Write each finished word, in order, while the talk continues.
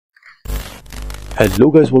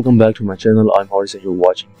Hello guys, welcome back to my channel. I'm Horace and you're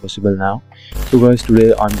watching Possible Now. So guys,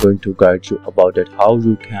 today I'm going to guide you about that how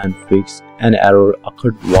you can fix an error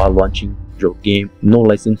occurred while launching your game No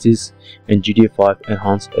Licenses in GTA 5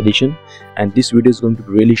 Enhanced Edition. And this video is going to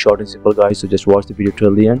be really short and simple guys, so just watch the video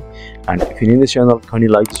till the end. And if you're new to this channel, kindly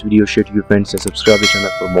like this video, share to your friends and subscribe to the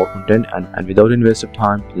channel for more content. And without any waste of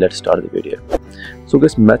time, let's start the video. So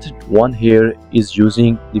guys, method 1 here is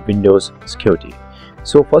using the Windows security.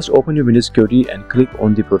 So first open your Windows security and click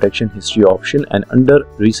on the protection history option, and under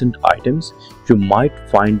recent items you might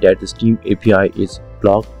find that the Steam API is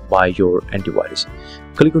blocked by your antivirus.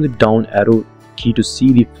 Click on the down arrow key to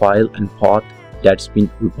see the file and path that's been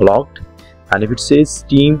blocked, and if it says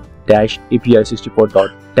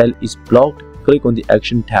steam-api64.tel is blocked, click on the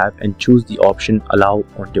action tab and choose the option allow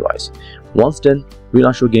on device. Once done,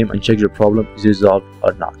 relaunch your game and check your problem is resolved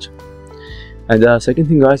or not. And the second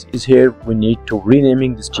thing guys is here we need to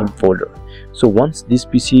renaming the Steam folder. So once this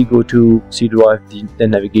PC go to C drive,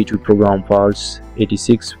 then navigate to program files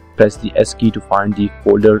 86, press the S key to find the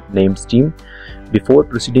folder named Steam. Before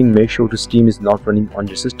proceeding, make sure the Steam is not running on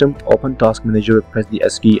your system. Open Task Manager, press the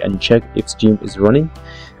S key and check if Steam is running,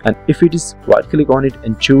 and if it is, right click on it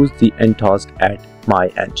and choose the end task at my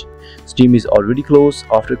end. Steam is already closed.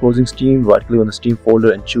 After closing Steam, right click on the Steam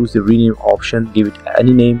folder and choose the rename option, give it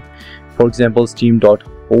any name. For example,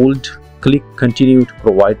 steam.hold. Click continue to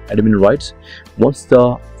provide admin rights. Once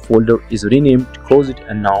the folder is renamed, close it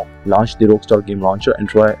and now launch the Rockstar game launcher and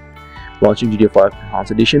try launching GTA 5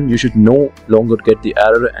 Enhanced Edition. You should no longer get the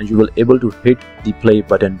error and you will able to hit the play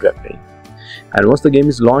button directly. And once the game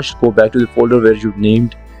is launched, go back to the folder where you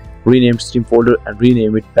renamed Steam folder and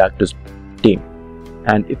rename it back to Steam.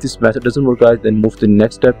 And if this method doesn't work guys, then move to the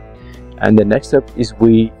next step, and the next step is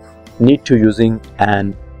we need to using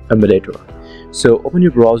an emulator. So open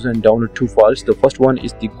your browser and download two files. The first one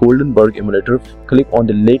is the Goldenberg emulator. Click on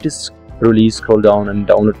the latest release, scroll down and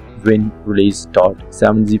download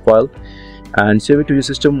WinRelease.7 zip file and save it to your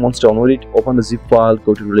system. Once download it, open the zip file,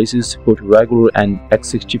 go to releases, go to regular and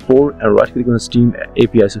x64 and right click on the Steam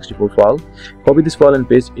API64 file. Copy this file and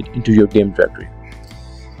paste it into your game directory.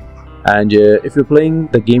 And if you're playing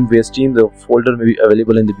the game via Steam, the folder may be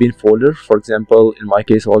available in the bin folder. For example, in my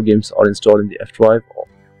case, all games are installed in the F drive.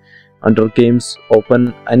 Under games,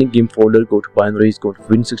 open any game folder, go to binaries, go to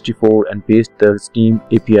Win64 and paste the Steam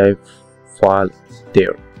API file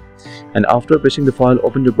there. And after pasting the file,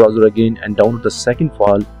 open your browser again and download the second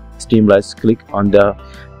file, Steamlights. Click on the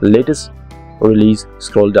latest release,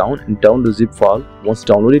 scroll down and download the zip file. Once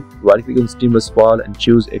downloaded, right click on Steamless file and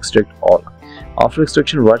choose extract all. After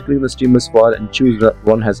extraction, right click on the Steamless file and choose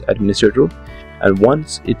run as administrator. And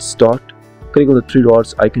once it starts, click on the three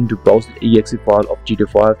dots icon to browse the exe file of GTA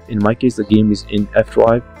 5. In my case, the game is in F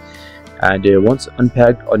drive. And once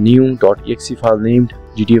unpacked, a new .exe file named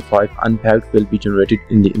GTA 5 unpacked will be generated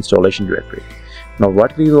in the installation directory. Now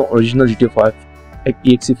right click on the original GTA 5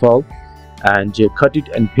 exe file and cut it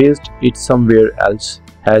and paste it somewhere else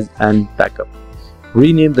as an backup.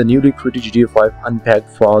 Rename the newly created GTA 5 unpacked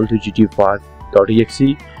file to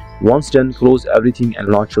GTA5.exe. Once done, close everything and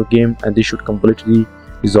launch your game, and this should completely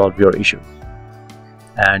resolve your issue.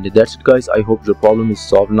 And that's it guys, I hope your problem is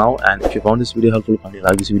solved now. And if you found this video helpful, kindly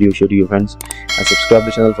like this video, share to your friends and subscribe to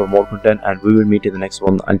the channel for more content, and we will meet in the next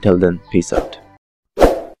one. Until then, peace out.